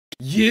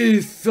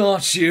You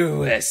thought you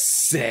were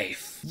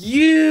safe.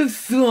 You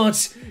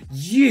thought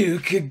you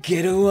could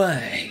get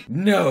away.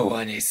 No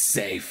one is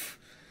safe.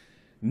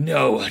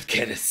 No one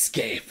can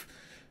escape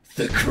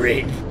the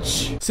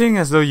cringe. Seeing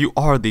as though you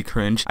are the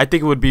cringe, I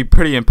think it would be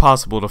pretty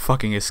impossible to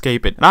fucking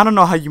escape it. And I don't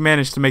know how you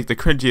managed to make the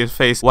cringiest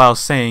face while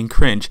saying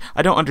cringe.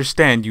 I don't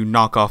understand, you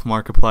knockoff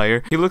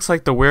Markiplier. He looks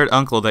like the weird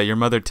uncle that your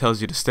mother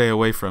tells you to stay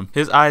away from.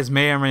 His eyes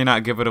may or may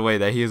not give it away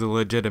that he is a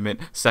legitimate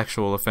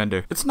sexual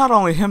offender. It's not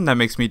only him that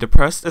makes me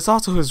depressed, it's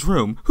also his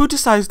room. Who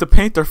decides to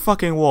paint their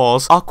fucking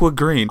walls aqua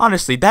green?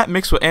 Honestly, that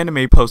mixed with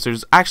anime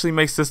posters actually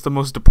makes this the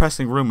most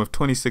depressing room of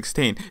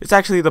 2016. It's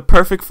actually the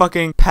perfect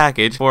fucking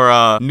package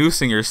for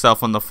noosing yourself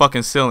on the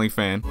fucking ceiling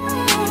fan.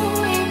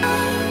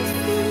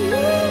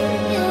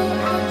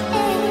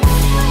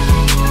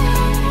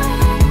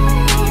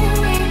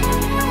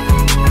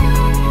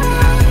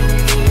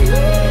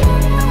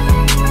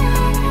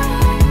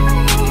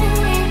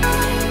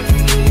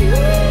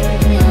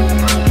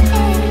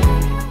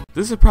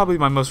 This is probably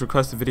my most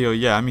requested video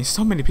yet. I mean,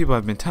 so many people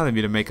have been telling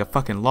me to make a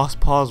fucking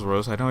LostPause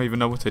roast. I don't even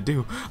know what to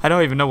do. I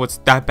don't even know what's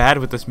that bad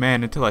with this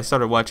man until I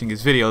started watching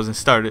his videos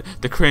and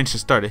the cringe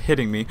just started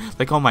hitting me.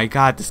 Like, oh my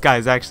god, this guy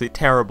is actually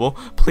terrible.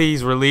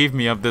 Please relieve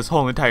me of this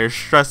whole entire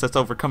stress that's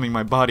overcoming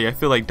my body. I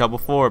feel like Double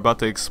 4 about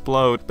to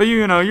explode. But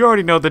you know, you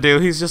already know the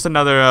deal. He's just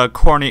another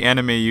corny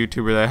anime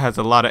YouTuber that has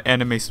a lot of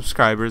anime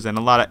subscribers and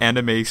a lot of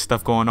anime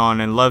stuff going on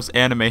and loves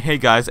anime. Hey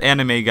guys,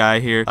 anime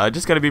guy here.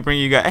 Just gonna be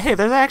bringing you guys. Hey,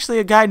 there's actually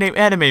a guy named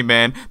Anime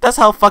Man. That's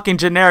how fucking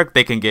generic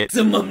they can get.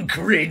 Maximum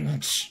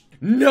cringe.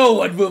 No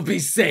one will be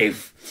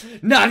safe.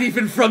 Not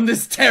even from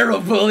this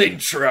terrible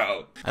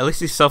intro. At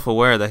least he's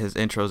self-aware that his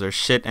intros are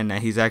shit and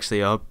that he's actually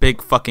a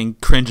big fucking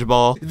cringe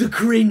ball. The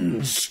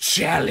cringe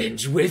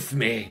challenge with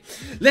me.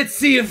 Let's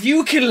see if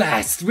you can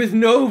last with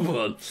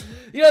Noble.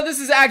 You know, this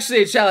is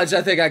actually a challenge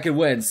I think I can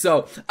win,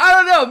 so I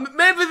don't know,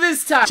 maybe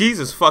this time.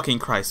 Jesus fucking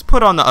Christ,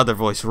 put on the other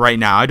voice right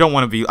now. I don't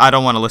want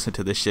to listen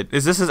to this shit.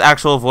 Is this his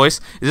actual voice?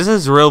 Is this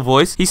his real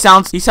voice? He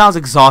sounds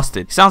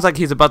exhausted. He sounds like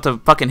he's about to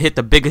fucking hit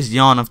the biggest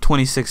yawn of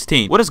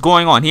 2016. What is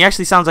going on? He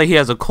actually sounds like he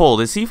has a cold.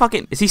 Is he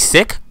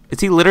sick? Is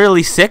he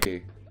literally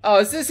sick? Oh,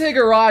 is this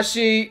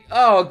Higurashi?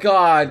 Oh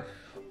god.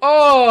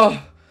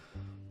 Oh.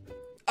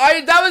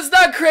 That was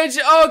not cringe.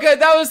 Oh god,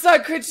 that was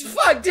not cringe.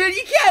 Fuck, dude,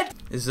 you can't.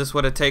 Is this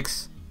what it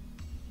takes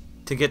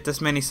to get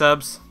this many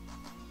subs?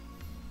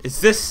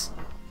 Is this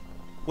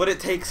what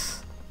it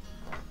takes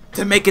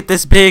to make it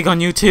this big on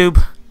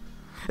YouTube?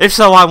 If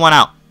so, I want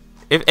out.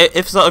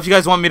 If so, if you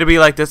guys want me to be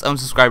like this,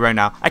 unsubscribe right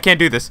now. I can't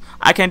do this.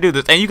 I can't do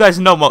this. And you guys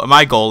know what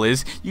my goal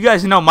is. You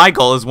guys know my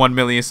goal is 1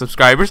 million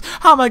subscribers.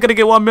 How am I gonna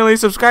get 1 million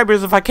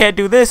subscribers if I can't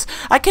do this?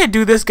 I can't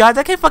do this, guys.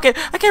 I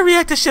can't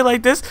react to shit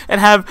like this and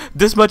have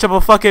this much of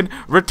a fucking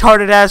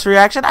retarded ass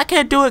reaction. I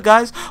can't do it,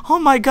 guys. Oh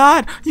my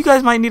god. You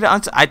guys might need to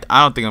I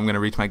don't think I'm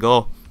gonna reach my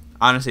goal.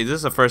 Honestly, this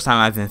is the first time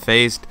I've been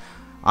phased.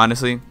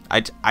 Honestly,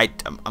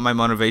 my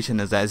motivation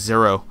is at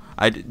 0.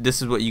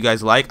 This is what you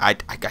guys like. I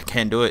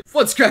can't do it.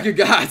 What's cracking,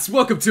 guys?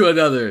 Welcome to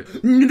another.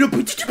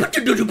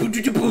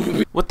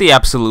 What the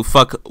absolute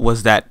fuck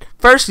was that?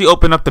 First, you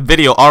open up the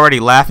video already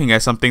laughing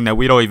at something that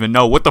we don't even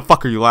know. What the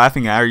fuck are you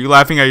laughing at? Are you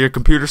laughing at your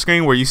computer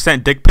screen where you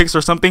sent dick pics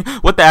or something?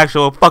 What the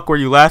actual fuck were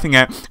you laughing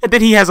at? And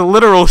then he has a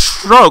literal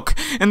stroke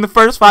in the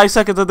first 5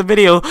 seconds of the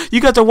video. You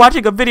guys are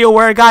watching a video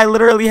where a guy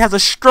literally has a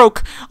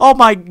stroke. Oh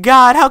my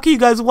god, how can you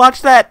guys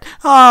watch that?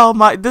 Oh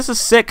my, this is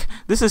sick.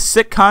 This is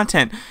sick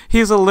content.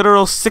 He's a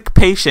literal sick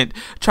patient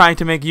trying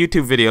to make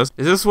YouTube videos.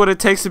 Is this what it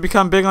takes to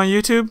become big on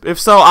YouTube? If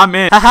so, I'm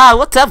in. Haha,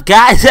 what's up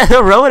guys?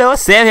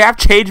 roronoasam here. I've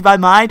changed my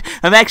mind.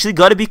 I'm actually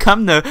going to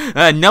become the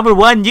 #1.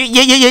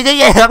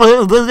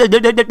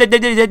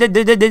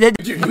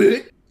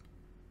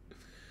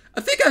 I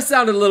think I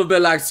sounded a little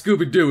bit like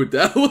Scooby-Doo with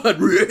that one.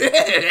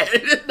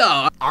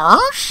 No.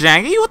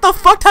 Shaggy, what the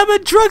fuck type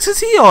of drugs is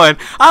he on?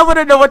 I want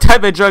to know what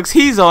type of drugs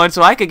he's on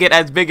so I could get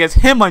as big as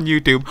him on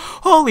YouTube.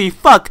 Holy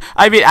fuck.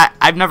 I mean,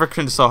 I've never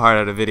cringed so hard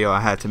at a video I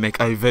had to make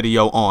a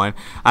video on.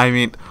 I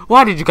mean,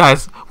 why did you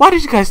guys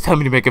tell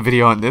me to make a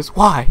video on this?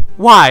 Why?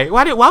 Why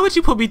would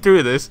you put me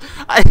through this?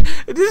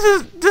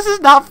 This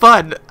is not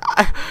fun.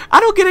 I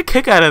don't get a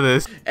kick out of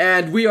this.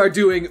 And we are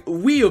doing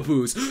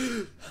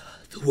weeaboos.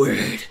 The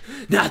word,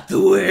 not the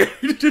word.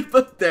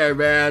 But there,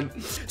 man.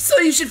 So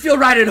you should feel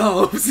right at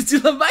home since you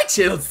love my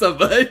channel so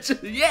much.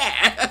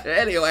 Yeah.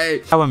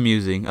 Anyway. How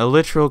amusing. A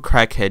literal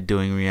crackhead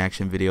doing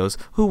reaction videos.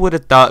 Who would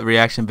have thought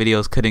reaction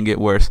videos couldn't get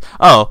worse?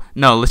 Oh,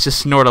 no, let's just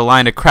snort a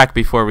line of crack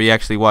before we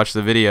actually watch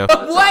the video.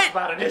 What?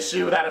 About an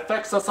issue that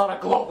affects us on a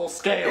global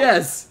scale.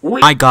 Yes.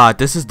 My god,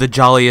 this is the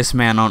jolliest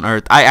man on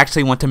earth. I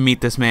actually want to meet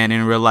this man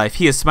in real life.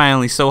 He is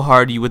smiling so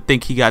hard you would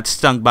think he got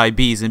stung by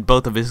bees in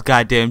both of his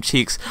goddamn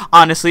cheeks.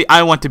 Honestly,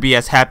 I want to be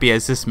as happy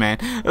as this man.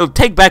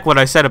 Take back what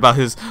I said about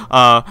his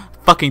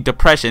fucking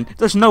depression.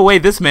 There's no way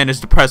this man is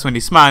depressed when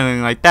he's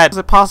smiling like that. Is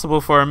it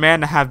possible for a man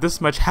to have this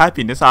much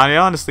happiness? I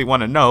honestly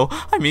want to know.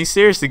 I mean,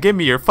 seriously, give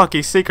me your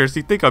fucking secrets.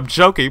 You think I'm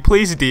joking?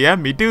 Please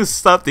DM me. Do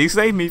something.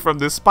 Save me from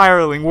this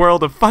spiraling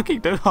world of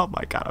fucking... Oh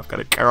my god, I'm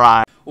gonna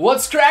cry.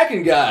 What's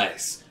cracking,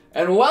 guys?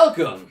 And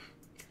welcome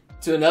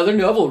to another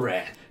novel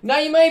rant. Now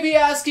you may be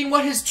asking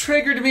what has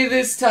triggered me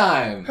this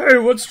time. Hey,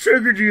 what's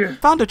triggered you?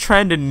 Found a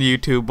trend in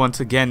YouTube once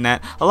again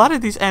that a lot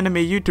of these anime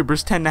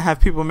YouTubers tend to have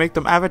people make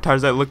them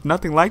avatars that look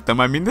nothing like them.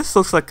 I mean, this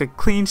looks like a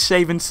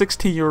clean-shaven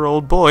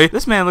 16-year-old boy.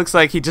 This man looks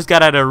like he just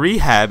got out of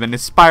rehab and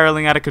is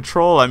spiraling out of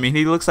control. I mean,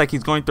 he looks like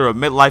he's going through a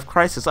midlife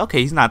crisis.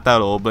 Okay, he's not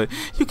that old, but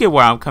you get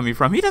where I'm coming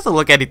from. He doesn't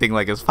look anything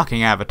like his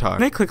fucking avatar.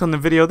 When they click on the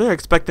video, they're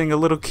expecting a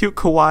little cute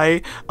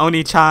kawaii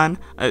Oni-chan.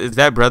 Is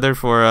that brother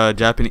for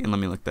Japanese? Let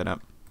me look that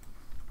up.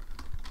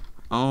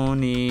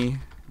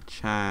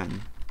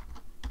 Oni-chan.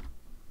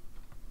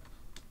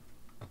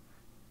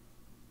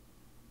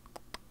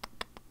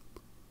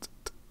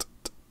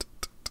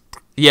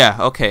 Yeah,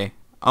 okay.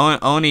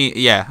 Oni,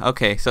 yeah,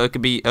 okay, so it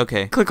could be,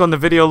 okay. Click on the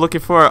video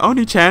looking for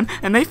Oni-chan,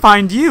 and they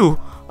find you!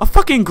 A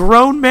fucking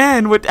grown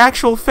man with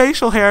actual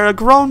facial hair, a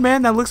grown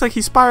man that looks like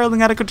he's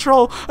spiraling out of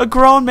control, a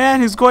grown man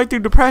who's going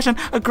through depression,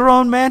 a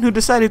grown man who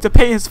decided to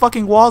paint his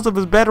fucking walls of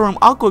his bedroom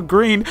aqua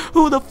green.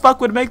 Who the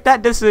fuck would make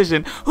that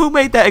decision? Who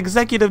made that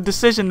executive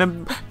decision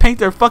to paint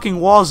their fucking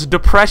walls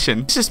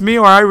depression? It's just me,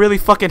 or I really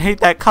fucking hate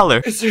that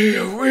color. Is he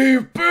a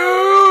weeaboo?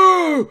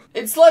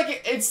 It's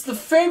like, it's the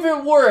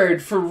favorite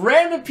word for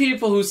random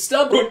people who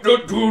stumble.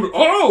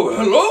 Oh,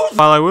 hello?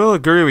 While I will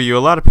agree with you, a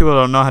lot of people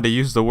don't know how to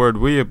use the word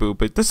weeaboo,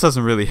 but this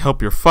doesn't really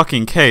help your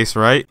fucking case,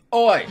 right?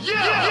 Oi!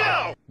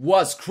 Yeah!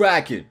 What's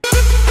cracking?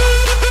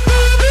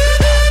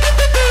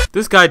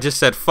 This guy just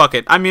said fuck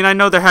it. I mean, I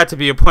know there had to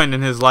be a point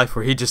in his life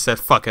where he just said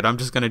fuck it. I'm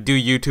just gonna do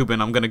YouTube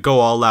and I'm gonna go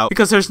all out.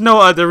 Because there's no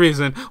other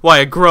reason why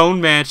a grown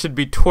man should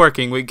be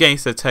twerking with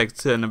gangsta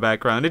text in the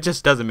background. It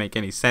just doesn't make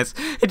any sense.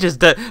 It just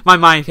does. My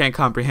mind can't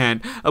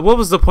comprehend. What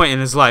was the point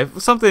in his life?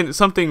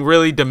 Something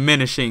really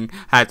diminishing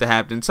had to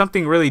happen.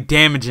 Something really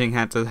damaging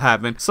had to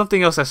happen.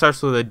 Something else that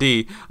starts with a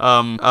D.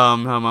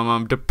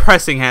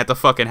 Depressing had to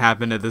fucking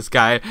happen to this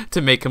guy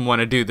to make him want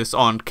to do this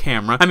on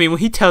camera. I mean, when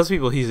he tells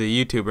people he's a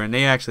YouTuber and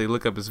they actually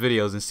look up his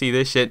videos and see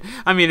this shit,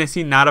 I mean, is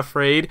he not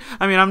afraid?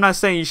 I mean, I'm not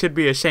saying you should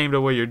be ashamed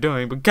of what you're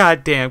doing, but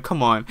goddamn,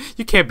 come on,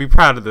 you can't be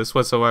proud of this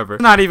whatsoever.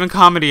 It's not even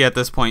comedy at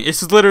this point.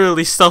 It's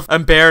literally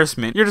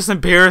self-embarrassment. You're just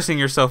embarrassing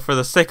yourself for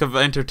the sake of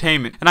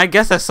entertainment, and I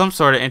guess that's some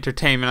sort of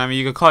entertainment. I mean,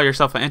 you could call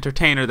yourself an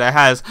entertainer that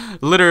has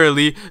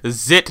literally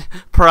zit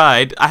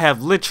pride. I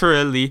have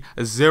literally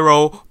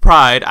 0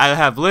 pride. I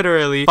have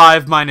literally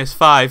 5 minus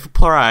 5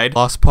 pride.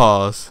 Lost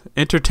pause.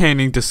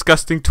 Entertaining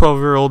disgusting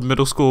 12-year-old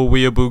middle school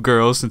weeaboo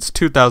girls since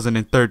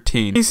 2013.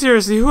 I mean,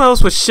 seriously, who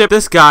else would ship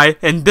this guy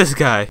and this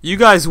guy? You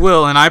guys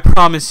will, and I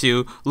promise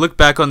you, look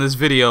back on this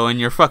video in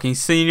your fucking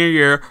senior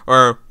year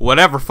or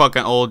whatever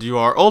fucking old you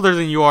are, older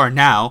than you are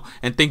now,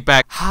 and think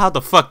back, how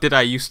the fuck did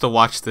I used to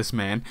watch this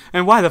man?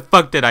 And why the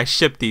fuck did I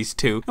ship these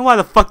two? And why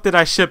the fuck did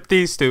I ship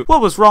these two? What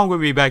was wrong with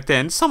me back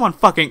then? Someone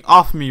fucking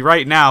off me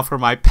right now for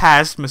my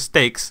past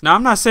mistakes. Now,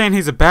 I'm not saying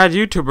he's a bad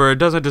YouTuber or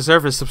doesn't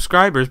deserve his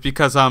subscribers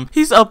because,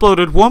 he's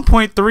uploaded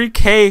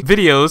 1.3k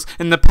videos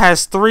in the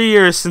past 3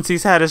 years since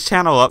he's had his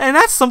channel up, and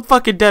that's some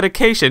fucking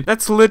dedication.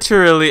 That's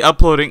literally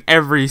uploading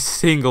every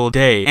single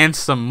day and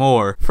some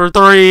more for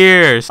 3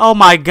 years. Oh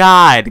my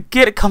god,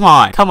 come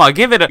on,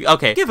 give it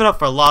up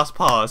for Lost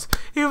Pause.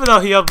 Even though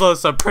he uploads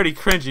some pretty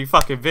cringy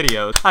fucking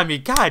videos, I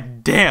mean,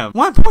 god damn,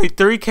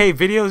 1.3k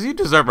videos, you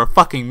deserve a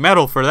fucking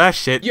medal for that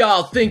shit.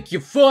 Y'all think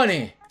you're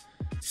funny.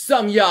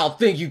 Some y'all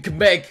think you can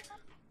make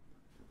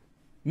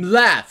me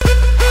laugh.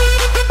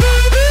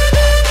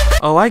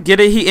 Oh, I get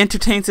it. He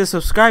entertains his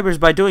subscribers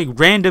by doing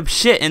random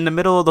shit in the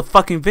middle of the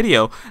fucking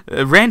video.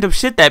 Random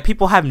shit that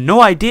people have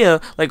no idea.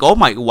 Like, oh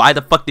my, why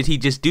the fuck did he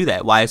just do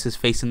that? Why is his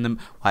face in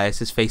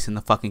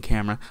the fucking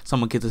camera?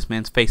 Someone get this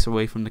man's face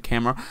away from the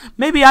camera.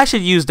 Maybe I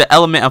should use the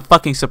element of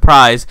fucking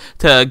surprise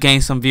to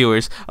gain some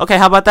viewers. Okay,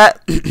 how about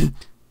that?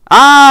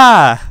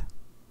 Ah!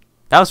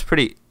 That was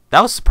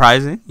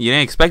surprising. You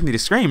didn't expect me to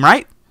scream,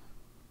 right?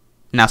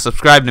 Now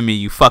subscribe to me,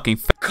 you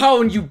fucking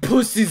calling you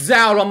pussies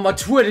out on my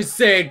Twitter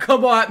saying,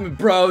 come on at me,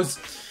 bros.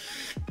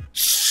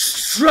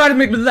 Try to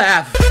make me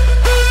laugh.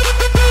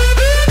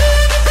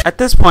 At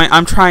this point,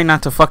 I'm trying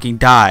not to fucking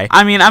die.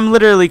 I mean, I'm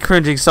literally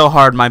cringing so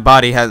hard my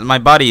body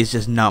is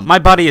just numb. My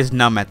body is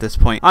numb at this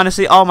point.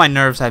 Honestly, all my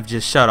nerves have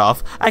just shut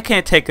off. I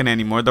can't take it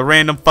anymore. The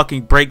random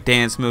fucking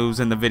breakdance moves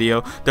in the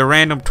video, the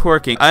random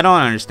twerking. I don't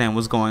understand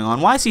what's going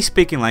on. Why is he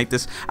speaking like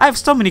this? I have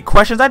so many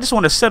questions. I just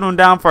want to sit him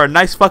down for a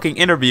nice fucking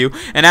interview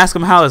and ask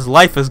him how his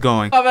life is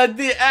going.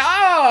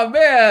 Oh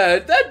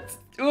man,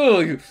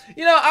 ooh,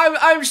 you know,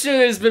 I'm sure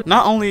there's been.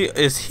 Not only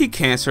is he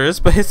cancerous,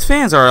 but his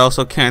fans are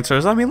also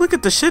cancerous. I mean, look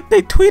at the shit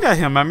they tweet at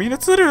him. I mean,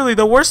 it's literally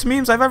the worst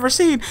memes I've ever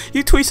seen.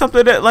 You tweet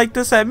something like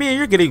this at me and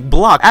you're getting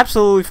blocked.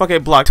 Absolutely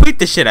fucking blocked. Tweet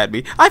this shit at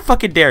me. I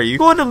fucking dare you.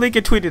 Go on the link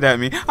and tweet it at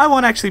me. I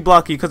won't actually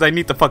block you because I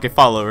need the fucking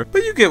follower.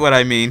 But you get what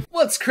I mean.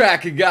 What's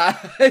cracking, guys?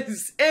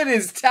 It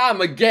is time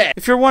again.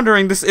 If you're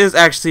wondering, this is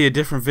actually a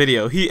different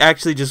video. He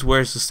actually just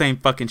wears the same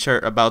fucking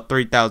shirt about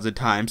 3,000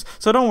 times.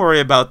 So don't worry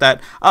about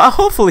that.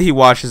 Hopefully he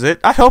washes it.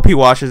 I hope he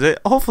washes it.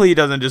 Hopefully he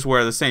doesn't just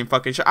wear the same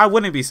fucking shirt. I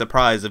wouldn't be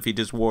surprised if he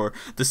just wore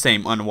the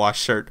same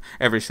unwashed shirt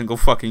every single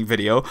fucking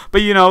video.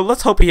 But you know,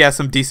 let's hope he has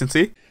some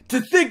decency.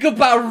 to think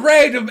about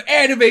random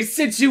anime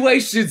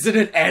situations in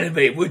an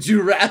anime, would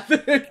you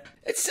rather?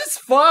 It's just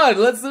fun,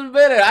 let's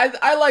admit it.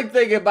 I like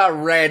thinking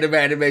about random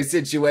anime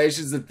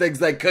situations and things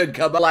that could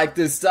come up like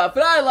this stuff,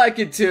 and I like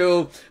it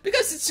too,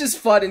 because it's just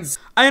fun and...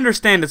 I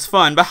understand it's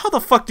fun, but how the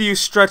fuck do you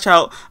stretch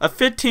out a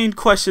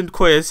 15-question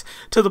quiz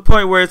to the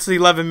point where it's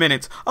 11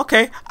 minutes?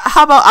 Okay,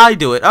 how about I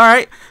do it,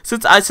 alright?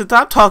 Since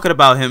I'm talking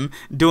about him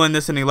doing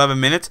this in 11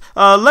 minutes,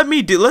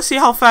 let's see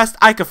how fast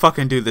I can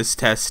fucking do this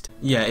test.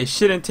 Yeah, it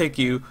shouldn't take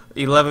you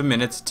 11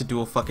 minutes to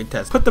do a fucking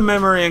test. Put the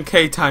memory and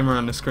K timer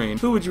on the screen.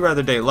 Who would you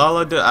rather date?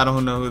 Lala, I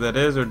don't know who that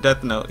is, or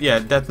Death Note? Yeah,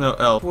 Death Note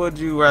Elf. Would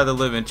you rather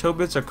live in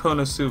Chobits or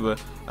Konosuba?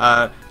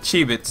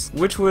 Chibits.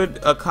 Which would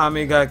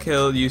Akame got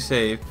killed you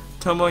save?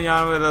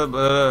 Tomoyama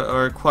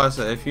or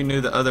Kwasa, if you knew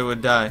the other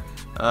would die.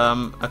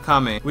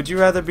 Akame. Would you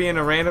rather be in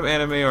a random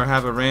anime or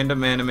have a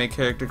random anime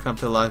character come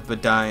to life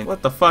but dying?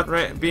 What the fuck?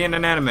 Be in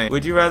an anime.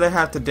 Would you rather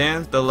have to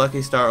dance the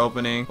Lucky Star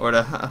opening or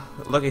the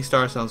Lucky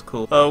Star sounds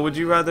cool. Would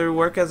you rather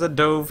work as a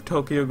dove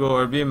Tokyo Ghoul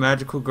or be a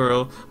magical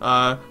girl?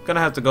 Gonna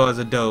have to go as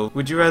a dove.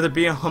 Would you rather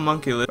be a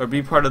homunculus or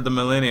be part of the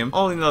Millennium?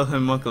 Only know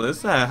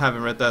homunculus. I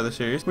haven't read the other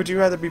series. Would you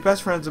rather be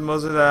best friends with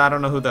Moses? I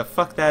don't know who the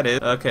fuck that is.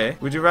 Okay.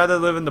 Would you rather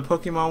live in the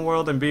Pokemon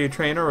world and be a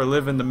trainer or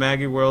live in the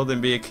Maggie world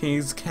and be a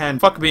king's can?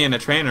 Fuck being a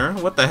trainer.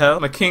 What the hell?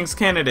 I'm a king's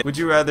candidate. Would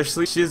you rather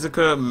sleep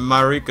Shizuka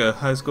Marika,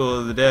 High School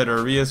of the Dead,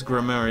 or Rias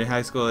Grammari,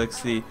 High School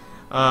XD?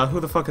 Who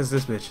the fuck is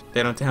this bitch?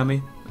 They don't tell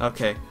me?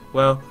 Okay.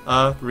 Well,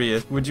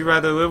 Rias. Would you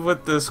rather live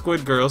with the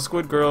Squid Girl,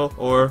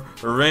 or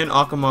Rin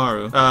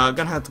Akamaru?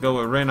 Gonna have to go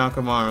with Rin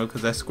Akamaru,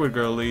 because that Squid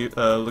Girl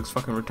looks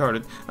fucking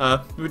retarded.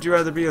 Would you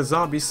rather be a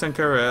zombie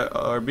Sankara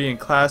or be in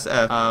Class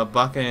F,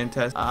 Baka and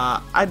Test?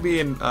 I'd be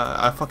in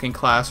a fucking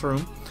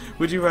classroom.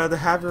 Would you rather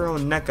have your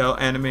own Neko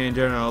anime in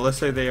general, let's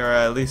say they are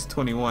at least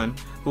 21,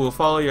 who will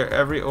follow your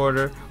every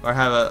order, or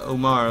have a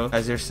Umaru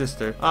as your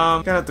sister?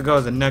 Gonna have to go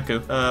as a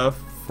Neko.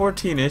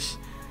 14-ish.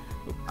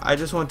 I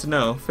just want to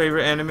know,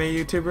 favorite anime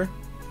YouTuber?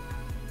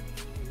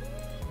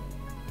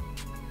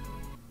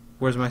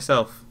 Where's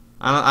myself?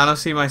 I don't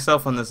see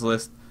myself on this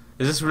list.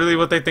 Is this really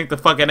what they think the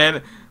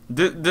fucking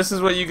this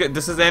is what you get?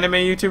 This is anime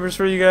YouTubers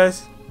for you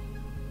guys?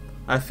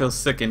 I feel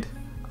sickened.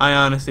 I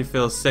honestly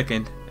feel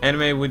sickened.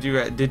 Anime,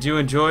 did you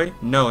enjoy?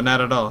 No,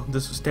 not at all.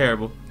 This was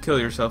terrible. Kill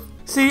yourself.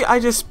 See, I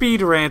just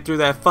speed ran through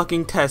that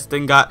fucking test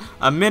and got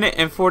 1 minute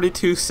and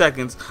 42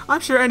 seconds. I'm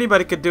sure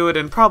anybody could do it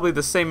in probably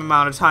the same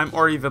amount of time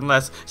or even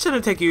less.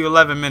 Shouldn't take you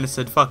 11 minutes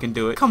to fucking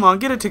do it. Come on,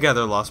 get it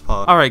together,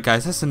 LostPause. Alright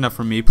guys, that's enough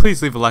from me.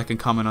 Please leave a like and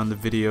comment on the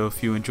video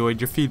if you enjoyed.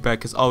 Your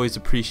feedback is always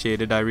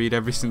appreciated. I read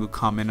every single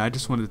comment. I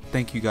just wanted to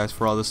thank you guys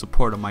for all the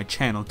support on my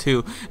channel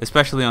too,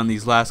 especially on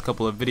these last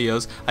couple of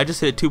videos. I just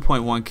hit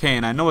 2.1k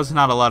and I know it's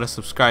not a lot of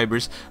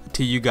subscribers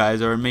to you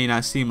guys, or it may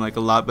not seem like a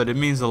lot, but it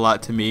means a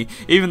lot to me.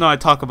 Even though I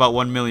talk about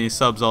 1 million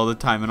subs all the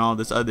time and all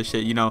this other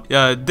shit, you know,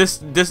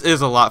 this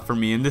is a lot for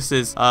me, and this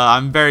is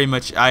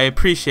I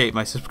appreciate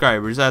my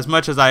subscribers as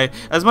much as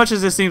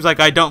it seems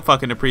like I don't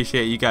fucking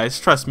appreciate you guys.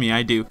 Trust me,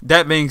 I do.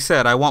 That being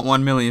said, I want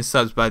 1 million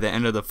subs by the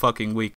end of the fucking week.